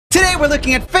we're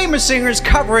looking at famous singers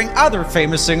covering other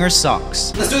famous singers'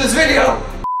 songs. Let's do this video!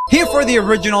 Here for the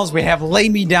originals, we have Lay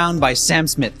Me Down by Sam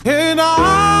Smith. And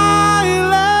I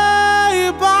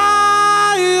lay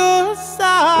by your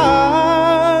side.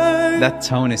 That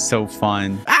tone is so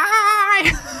fun.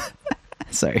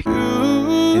 Sorry.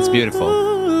 It's beautiful.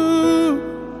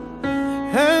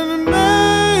 And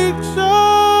make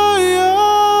sure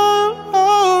you're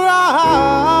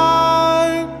alright.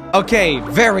 Okay,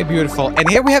 very beautiful. And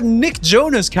here we have Nick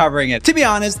Jonas covering it. To be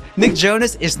honest, Nick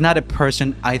Jonas is not a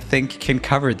person I think can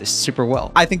cover this super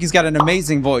well. I think he's got an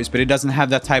amazing voice, but he doesn't have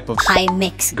that type of high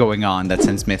mix going on that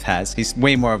Sam Smith has. He's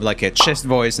way more of like a chest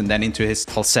voice and then into his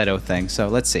falsetto thing. So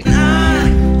let's see.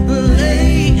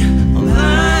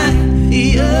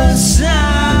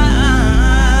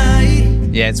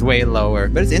 Yeah, it's way lower,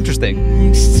 but it's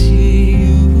interesting.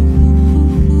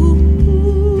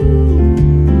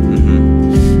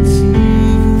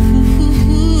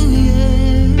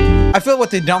 I feel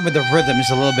what they've done with the rhythm is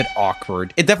a little bit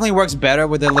awkward. It definitely works better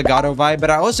with the legato vibe, but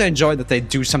I also enjoy that they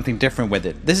do something different with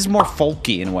it. This is more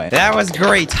folky in a way. That was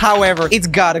great. However, it's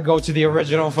gotta go to the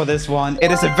original for this one.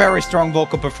 It is a very strong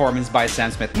vocal performance by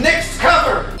Sam Smith. Next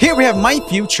cover! Here we have My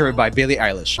Future by Billie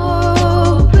Eilish.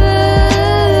 Oh,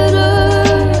 better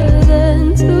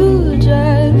than to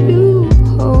drive you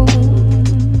home.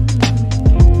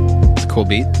 It's a cool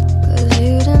beat. 'Cause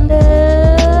you done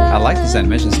that. I like this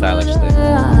animation style actually.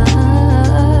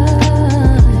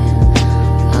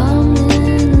 I'm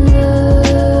in love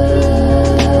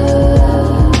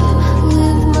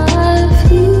with my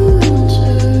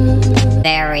future.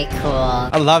 very cool.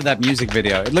 I love that music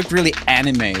video. It looked really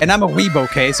anime. And I'm a weeb,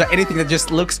 okay? So anything that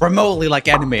just looks remotely like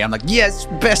anime, I'm like, yes,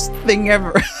 best thing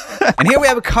ever. And here we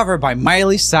have a cover by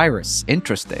Miley Cyrus.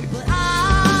 Interesting.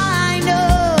 I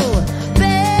know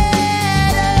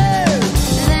better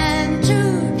than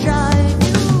to drive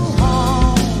you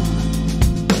home.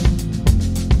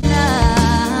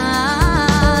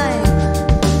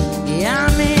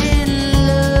 I'm in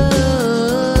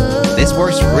love. This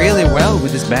works really well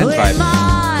with this band vibe.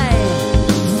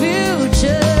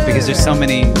 Because there's so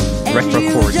many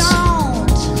retro chords.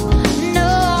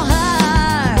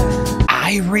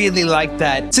 I really like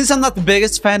that. Since I'm not the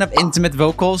biggest fan of intimate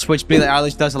vocals, which Billie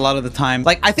Eilish does a lot of the time,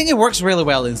 like, I think it works really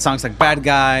well in songs like Bad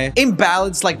Guy, in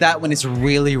ballads like that when it's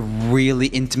really, really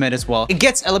intimate as well. It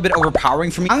gets a little bit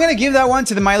overpowering for me. I'm gonna give that one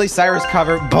to the Miley Cyrus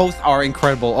cover. Both are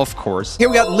incredible, of course. Here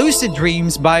we got Lucid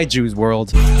Dreams by Juice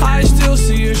WRLD. I still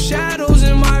see your shadows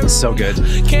in my room. So good.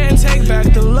 Can't take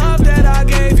back the love that I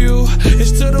gave you.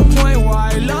 It's to the point where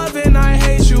I love and I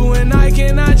hate you, and I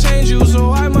cannot change you,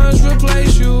 so I must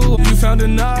replace you. You found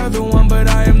another one, but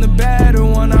I am the better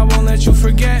one. I won't let you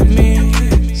forget me.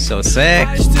 So sick.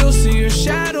 I still see your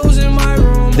shadows in my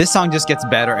room. This song just gets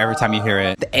better every time you hear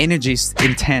it. The energy's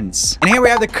intense. And here we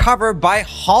have the cover by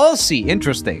Halsey.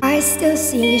 Interesting. I still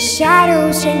see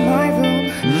shadows in my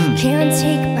room. Can't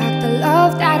take back the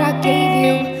love that I gave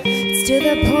you. It's to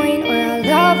the point where I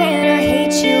love and I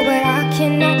hate you, but I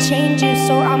cannot change you,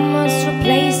 so I must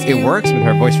replace you. It works with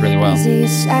her voice really well.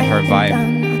 And her vibe.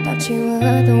 I thought you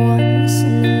were the one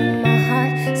listening in my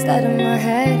heart instead of my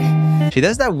head. She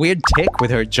does that weird tick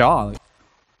with her jaw.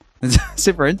 It's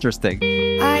super interesting.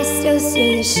 I still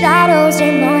see shadows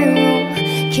in my room.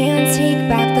 Can't take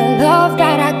back the love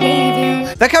that I gave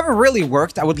you. That cover really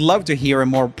worked. I would love to hear a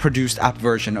more produced up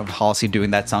version of Halsey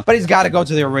doing that song. But it's gotta go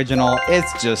to the original.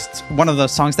 It's just one of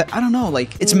those songs that, I don't know,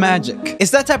 like, it's magic. It's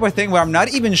that type of thing where I'm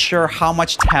not even sure how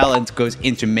much talent goes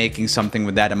into making something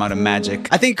with that amount of magic.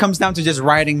 I think it comes down to just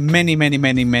writing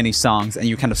many songs, and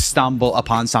you kind of stumble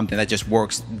upon something that just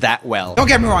works that well. Don't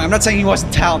get me wrong, I'm not saying he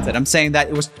wasn't talented. I'm saying that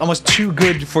it was almost too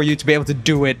good for you to be able to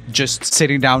do it just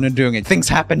sitting down and doing it. Things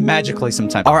happen magically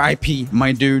sometimes. R.I.P.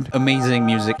 my dude. Amazing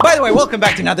music. By the way, welcome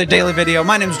back to another daily video.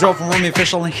 My name is Joe from Rumi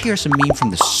Official, and here's a meme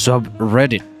from the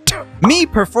subreddit. Me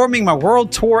performing my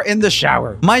world tour in the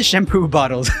shower. My shampoo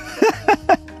bottles.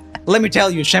 Let me tell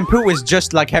you, shampoo is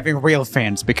just like having real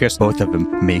fans because both of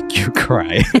them make you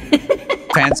cry.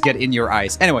 Fans get in your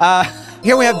eyes. Anyway,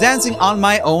 here we have Dancing on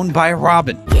My Own by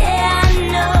Robin. Yeah, I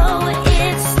know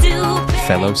it's stupid.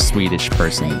 Fellow Swedish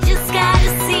person. Just gotta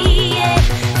see it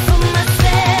for myself.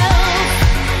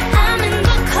 I'm in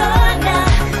the corner,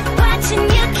 watching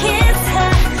you kiss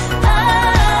her.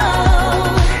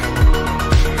 Oh,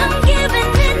 I'm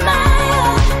giving it my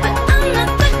all, but I'm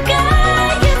not the guy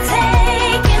you're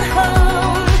taking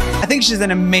home. I think she's she's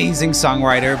an amazing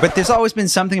songwriter, but there's always been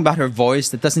something about her voice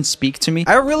that doesn't speak to me.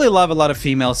 I really love a lot of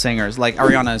female singers. Like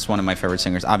Ariana is one of my favorite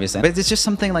singers, obviously. But it's just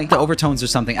something like the overtones or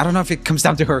something. I don't know if it comes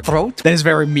down to her throat. That is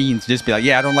very mean to just be like,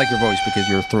 yeah, I don't like your voice because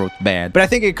your throat's bad. But I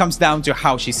think it comes down to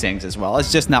how she sings as well.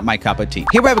 It's just not my cup of tea.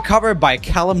 Here we have a cover by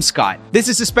Callum Scott. This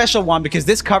is a special one because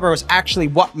this cover was actually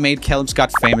what made Callum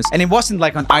Scott famous. And it wasn't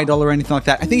like on Idol or anything like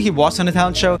that. I think he was on a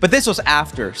talent show, but this was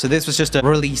after. So this was just a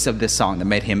release of this song that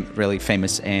made him really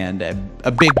famous and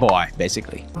a big boy,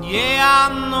 basically. Yeah,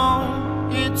 I know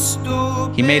it's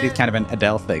stupid. He made it kind of an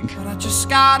Adele thing. But I just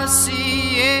gotta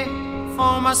see it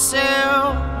for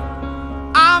myself.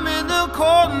 I'm in the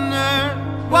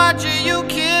corner, watching you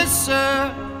kiss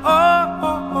her. Oh,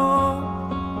 oh,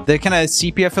 oh. The kind of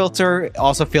sepia filter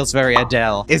also feels very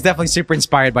Adele. It's definitely super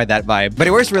inspired by that vibe, but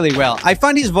it works really well. I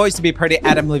find his voice to be pretty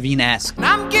Adam Levine-esque.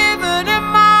 I'm giving it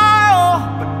my all,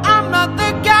 but I'm not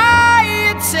the guy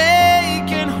you're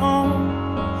taking home.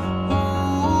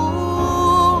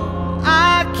 Ooh,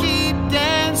 I keep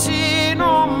dancing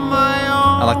on my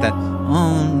own. I like that.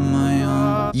 On my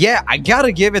own. Yeah, I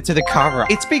gotta give it to the cover.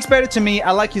 It speaks better to me.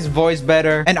 I like his voice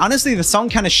better. And honestly, the song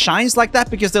kind of shines like that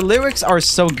because the lyrics are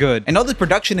so good. And all the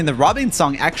production in the Robin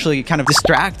song actually kind of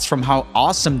distracts from how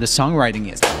awesome the songwriting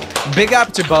is. Big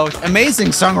up to both. Amazing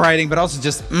songwriting, but also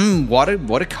just, what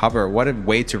a cover. What a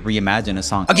way to reimagine a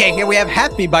song. Okay, here we have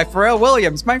Happy by Pharrell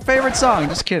Williams. My favorite song.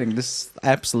 Just kidding. This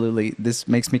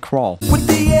makes me crawl. With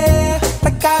the air,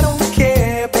 like I don't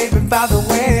care, baby, by the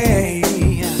way.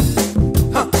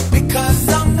 Because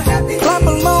I'm happy. Clap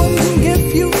along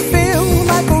if you feel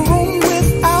like a room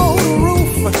without a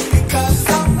roof. Because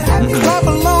I'm happy. Clap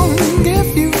along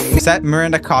if you feel. Is that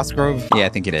Miranda Cosgrove? Yeah, I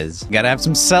think it is. Gotta have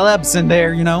some celebs in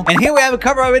there, you know? And here we have a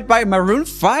cover of it by Maroon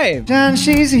 5. And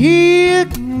she's here,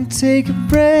 take a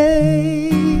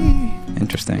break.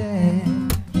 Interesting.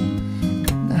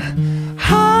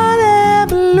 Hot air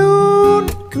balloon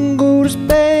can go to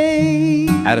space.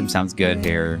 Adam sounds good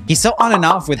here. He's so on and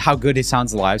off with how good he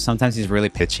sounds live. Sometimes he's really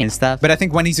pitchy and stuff. But I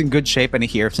think when he's in good shape and he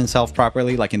hears himself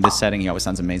properly, like in this setting, he always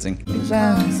sounds amazing.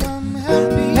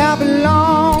 Happy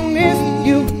long if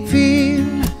you feel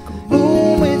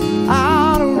room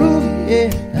without a roof,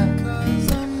 yeah.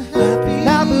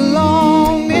 Happy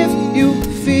long if you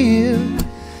feel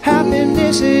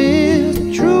happiness is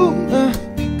the truth.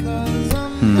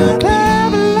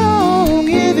 Happy long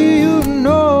if you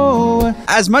know.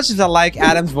 As much as I like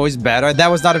Adam's voice better, that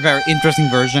was not a very interesting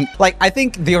version. Like, I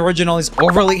think the original is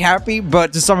overly happy,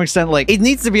 but to some extent, like, it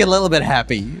needs to be a little bit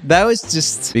happy. That was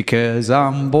just because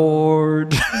I'm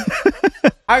bored.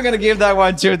 I'm gonna give that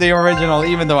one to the original,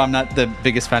 even though I'm not the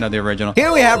biggest fan of the original.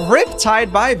 Here we have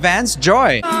Riptide by Vance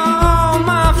Joy. All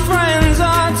my friends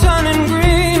are turning green.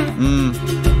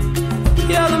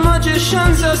 Yeah, the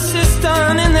magicians assist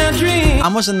in their dreams.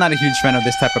 I'm also not a huge fan of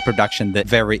this type of production, the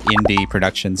very indie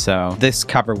production, so this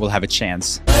cover will have a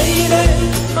chance. It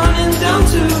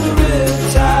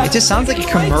just sounds like a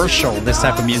commercial, this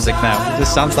type of music now. It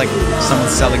just sounds like someone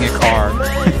selling a car.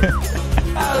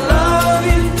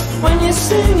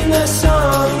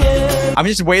 I'm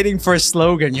just waiting for a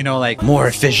slogan, you know, like, more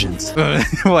efficient.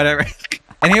 Whatever.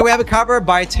 And here we have a cover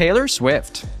by Taylor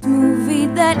Swift. Movie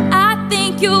that I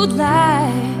think you'd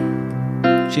like.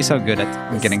 She's so good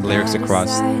at getting lyrics across.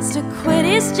 Decides to quit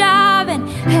his job and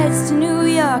heads to New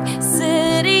York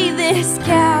City. This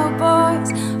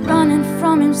cowboy's running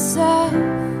from himself.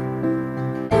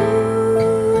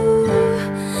 Ooh,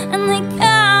 and they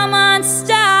come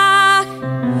unstuck.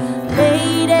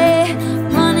 Lady,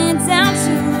 running down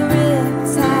to the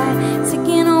riptide,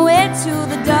 taking away to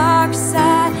the dark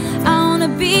side. I wanna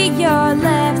be your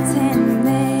left-hand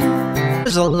man.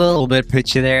 There's a little bit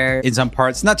pitchy there in some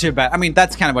parts. Not too bad. I mean,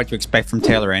 that's kind of what you expect from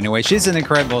Taylor anyway. She's an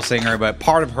incredible singer, but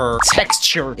part of her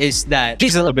texture is that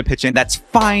she's a little bit pitchy, and that's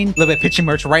fine. A little bit pitchy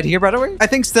merch right here, by the way. I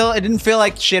think still, it didn't feel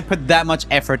like she had put that much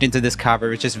effort into this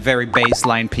cover. It's just very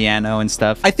baseline piano and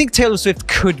stuff. I think Taylor Swift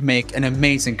could make an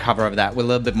amazing cover of that with a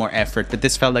little bit more effort, but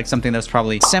this felt like something that was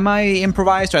probably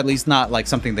semi-improvised, or at least not like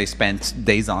something they spent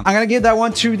days on. I'm gonna give that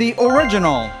one to the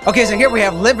original. Okay, so here we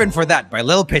have Livin' For That by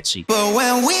Lil Pitchy. But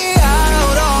when we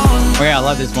out on, Oh yeah, I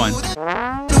love this one.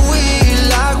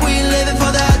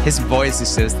 His voice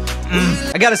is just...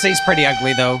 I gotta say, he's pretty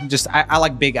ugly though. Just, I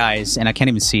like big eyes, and I can't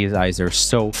even see his eyes. They're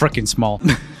so freaking small.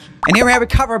 And here we have a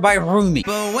cover by Rumi.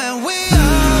 It's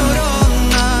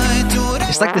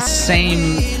like the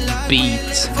same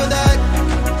beat.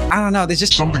 I don't know, there's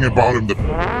just something about him that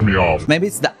pissed me off. Maybe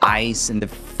it's the eyes and the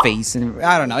face, and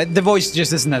I don't know. The voice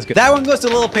just isn't as good. That one goes to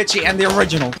Lil Pitchy and the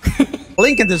original.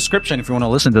 Link in the description if you want to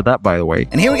listen to that, by the way.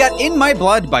 And here we got In My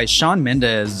Blood by Shawn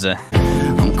Mendes. I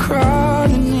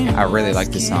really like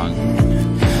this song.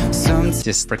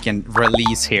 Just freaking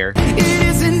release here. It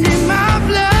isn't in my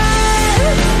blood.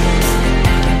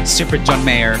 Super John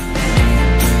Mayer.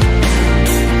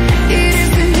 It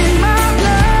isn't in my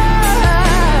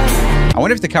blood. I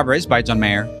wonder if the cover is by John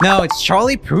Mayer. No, it's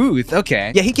Charlie Puth.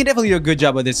 Okay. Yeah, he can definitely do a good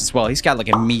job with this as well. He's got like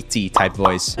a meaty type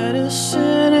voice.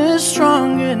 Medicine is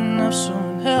strong enough, so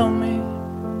help me.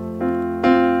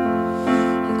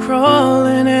 I'm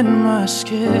crawling in my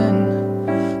skin.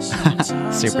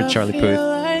 Super Charlie Puth.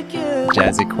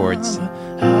 Jazzy chords.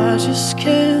 I just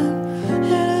can't. It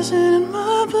isn't in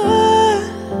my blood.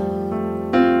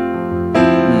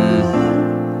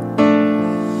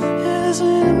 It isn't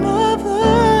in my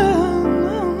blood.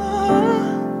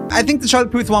 No. I think the Charlie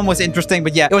Puth one was interesting,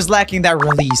 but yeah, it was lacking that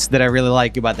release that I really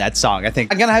like about that song. I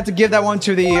think I'm gonna have to give that one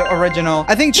to the original.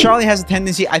 I think Charlie has a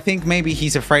tendency, I think maybe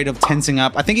he's afraid of tensing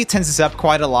up. I think he tenses up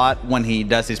quite a lot when he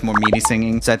does his more meaty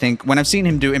singing. So I think when I've seen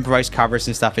him do improvised covers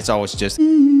and stuff, it's always just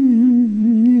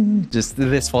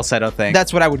this falsetto thing.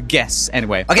 That's what I would guess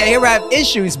anyway. Okay, here we have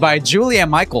Issues by Julia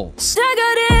Michaels. I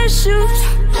got issues,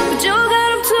 but you got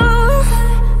them too.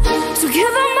 So give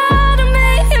them all to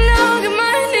me and I'll give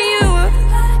mine to you.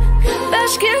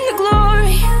 Bask in the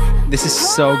glory. This is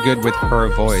so good with her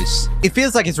voice. It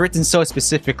feels like it's written so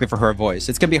specifically for her voice.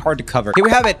 It's gonna be hard to cover. Here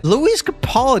we have it. Luis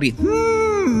Capaldi.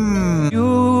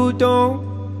 You don't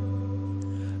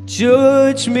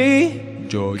judge me.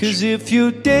 Cause if you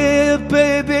did,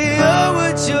 baby, I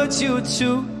would judge you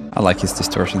too. I like his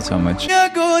distortion so much. I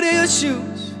got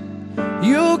issues,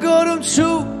 you got them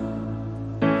too.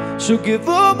 So give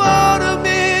them all to me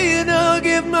and I'll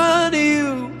give mine to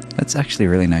you. That's actually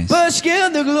really nice. Bask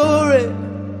in the glory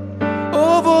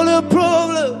of all the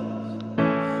problems.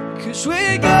 Cause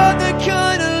we got the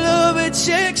kind of love it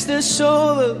takes to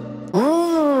solve it.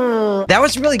 That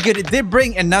was really good. It did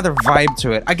bring another vibe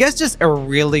to it. I guess just a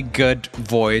really good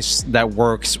voice that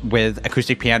works with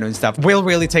acoustic piano and stuff will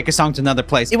really take a song to another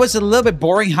place. It was a little bit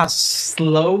boring how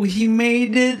slow he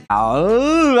made it.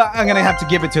 Oh, I'm gonna have to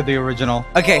give it to the original.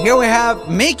 Okay, here we have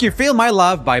Make You Feel My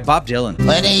Love by Bob Dylan.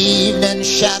 When evening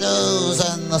shadows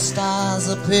and the stars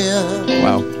appear.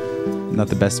 Wow, not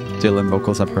the best Dylan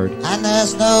vocals I've heard. And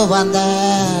there's no one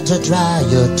there to dry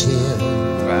your tears.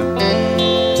 Wow.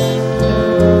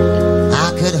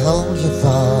 I could hold you for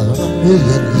a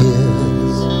million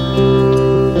years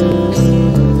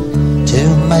to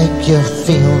make you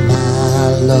feel my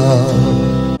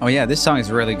love. Oh yeah, this song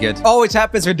is really good. Always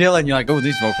happens for Dylan. You're like, oh,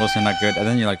 these vocals are not good. And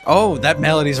then you're like, oh, that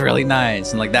melody's really nice.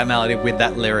 And like that melody with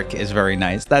that lyric is very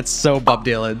nice. That's so Bob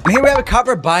Dylan. And here we have a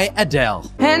cover by Adele.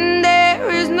 And there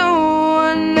is no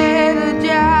one there to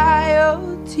dry your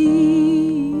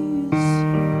tears.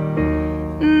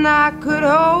 And I could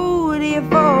hold you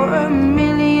for a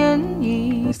million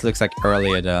years. This looks like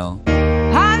early Adele.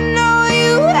 I know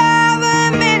you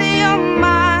haven't made your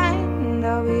mind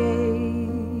up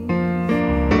yet,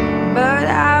 but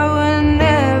I will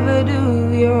never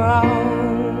do you wrong.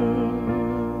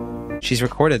 She's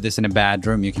recorded this in a bad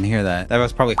room. You can hear that. That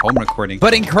was probably home recording.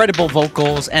 But incredible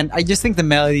vocals, and I just think the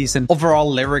melodies and overall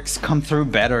lyrics come through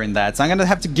better in that. So I'm gonna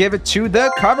have to give it to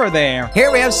the cover there.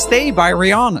 Here we have Stay by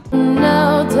Rihanna.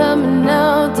 Now, tell me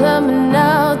now, tell me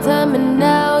now, tell me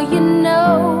now, you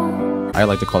know. I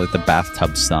like to call it the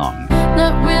bathtub song.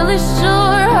 Not really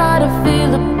sure how to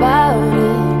feel about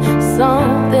it.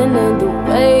 Something in the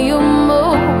way you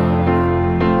move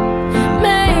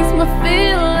makes me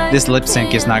feel like This lip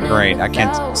sync is not great. I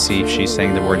can't see if she's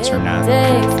saying the words or not.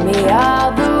 takes me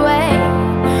all the way.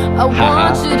 I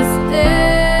want you to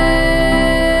stay.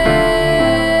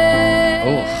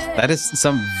 Oh, that is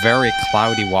some very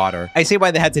cloudy water. I see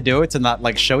why they had to do it to not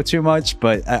like show too much,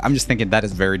 but I'm just thinking that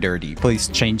is very dirty. Please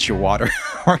change your water.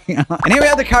 And here we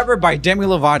have the cover by Demi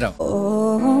Lovato.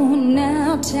 Oh,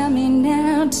 now tell me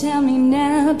now, tell me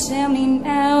now, tell me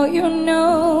now, you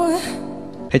know.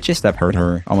 Pitchy step hurt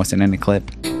her almost in any clip.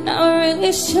 Not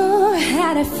really sure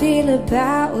how to feel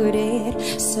about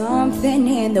it. Something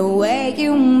in the way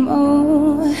you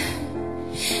move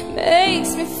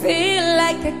makes me feel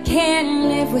like I can't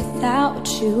live without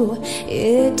you.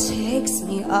 It takes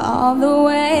me all the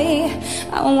way.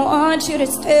 I want you to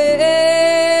stay.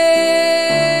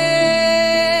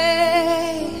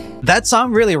 That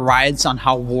song really rides on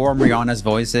how warm Rihanna's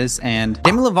voice is, and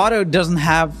Demi Lovato doesn't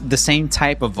have the same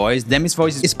type of voice. Demi's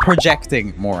voice is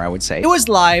projecting more, I would say. It was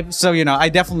live, so you know, I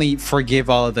definitely forgive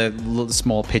all of the little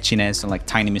small pitchiness and like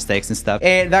tiny mistakes and stuff.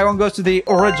 And that one goes to the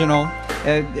original.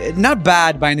 Not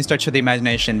bad by any stretch of the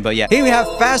imagination, but yeah. Here we have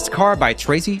Fast Car by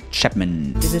Tracy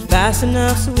Chapman. Is it fast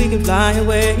enough so we can fly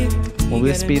away? Will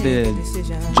this be the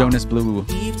Jonas Blue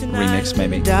remix,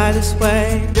 maybe? Die this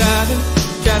way.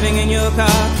 Driving in your car.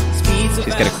 Speed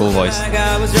She's got a cool voice.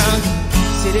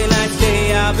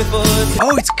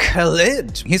 Oh, it's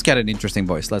Khalid. He's got an interesting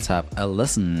voice. Let's have a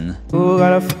listen. Who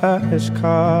got a fast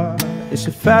car? Is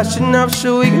it fast enough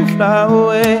so we can fly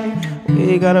away?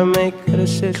 We gotta make a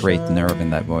decision. Great nerve in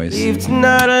that voice. Leave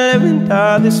tonight or live and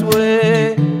die this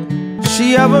way.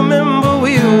 See, I remember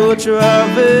we were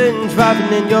driving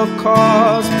in your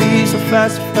car. Speed so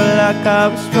fast, I felt like I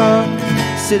was drunk.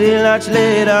 City lights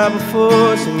laid out before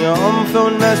us, and your arm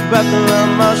felt nice wrapped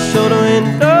around my shoulder.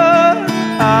 And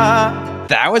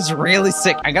that was really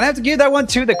sick. I'm gonna have to give that one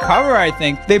to the cover, I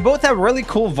think. They both have really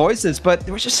cool voices, but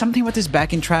there was just something with his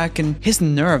backing track and his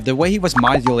nerve, the way he was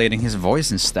modulating his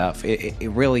voice and stuff. It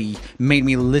really made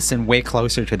me listen way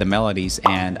closer to the melodies,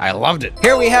 and I loved it.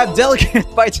 Here we have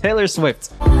Delicate by Taylor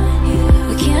Swift. We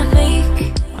can't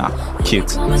make Ah, cute.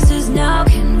 promises now,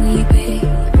 can we be?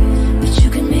 But you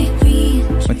can make me.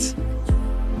 What's...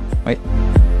 Wait.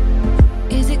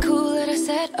 Is it cool that I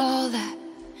said all that?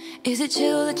 Is it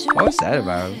chill that you... What was that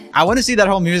about? I want to see that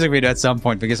whole music video at some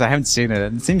point because I haven't seen it.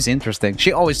 It seems interesting.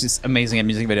 She always is amazing at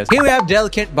music videos. Here we have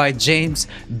Delicate by James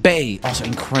Bay. Also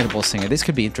incredible singer. This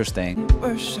could be interesting.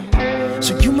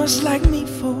 so you must like me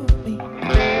for me.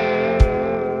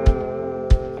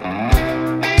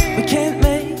 We can't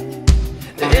make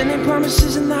any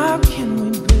promises, and how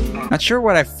can we be? Not sure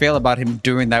what I feel about him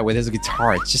doing that with his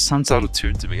guitar. It just sounds out of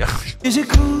tune to me. Is it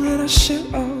cool that I said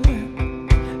all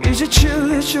that? Is it chill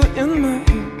that you're in my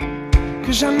ear?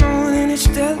 Cause I know that it's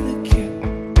delicate.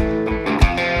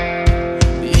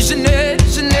 Isn't it?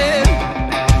 Isn't it?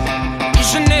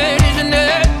 Isn't it? Isn't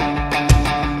it?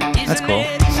 That's cool.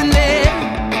 Isn't it?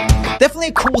 Definitely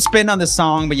a cool spin on the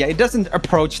song, but yeah, it doesn't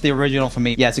approach the original for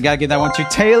me. Yeah, so gotta give that one to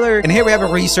Taylor. And here we have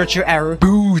a researcher error.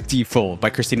 Beautiful by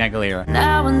Christina Aguilera.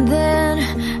 Now and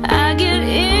then I get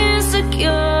insecure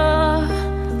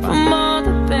from all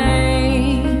the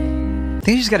pain. I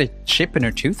think she's got a chip in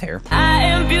her tooth here. I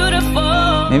am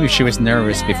beautiful. Maybe she was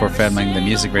nervous before filming the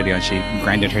music video and she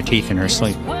grinded her teeth in her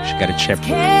sleep. She got a chip.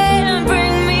 Can't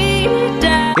bring me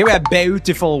down. Here we have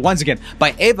Beautiful once again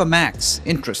by Ava Max.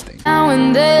 Interesting. Now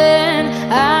and then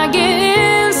I get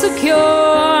insecure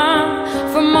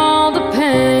from all the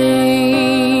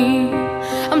pain.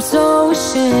 I'm so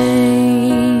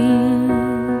ashamed.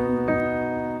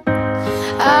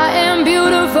 I am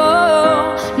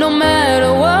beautiful, no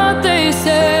matter what they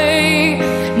say.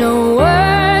 No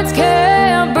words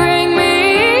can bring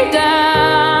me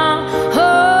down.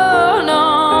 Oh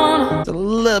no. It's a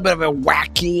little bit of a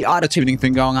wacky auto-tuning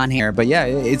thing going on here, but yeah,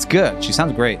 it's good. She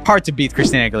sounds great. Hard to beat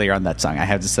Christina Aguilera on that song, I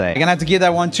have to say. I'm gonna have to give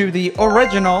that one to the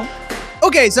original.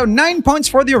 Okay, so 9 points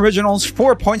for the originals,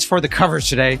 4 points for the covers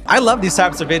today. I love these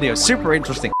types of videos, super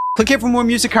interesting. Click here for more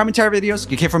music commentary videos.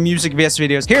 Click here for music VS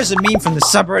videos. Here's a meme from the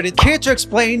subreddit. Care to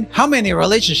explain how many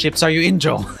relationships are you in,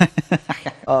 Joel?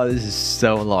 Oh, this is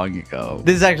so long ago.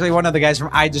 This is actually one of the guys from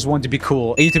I Just Want to Be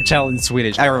Cool, a YouTube channel in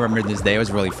Swedish. I remember this day. It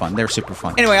was really fun. They're super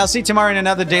fun. Anyway, I'll see you tomorrow in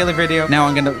another daily video. Now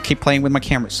I'm gonna keep playing with my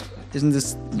cameras. Isn't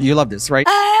this... You love this, right?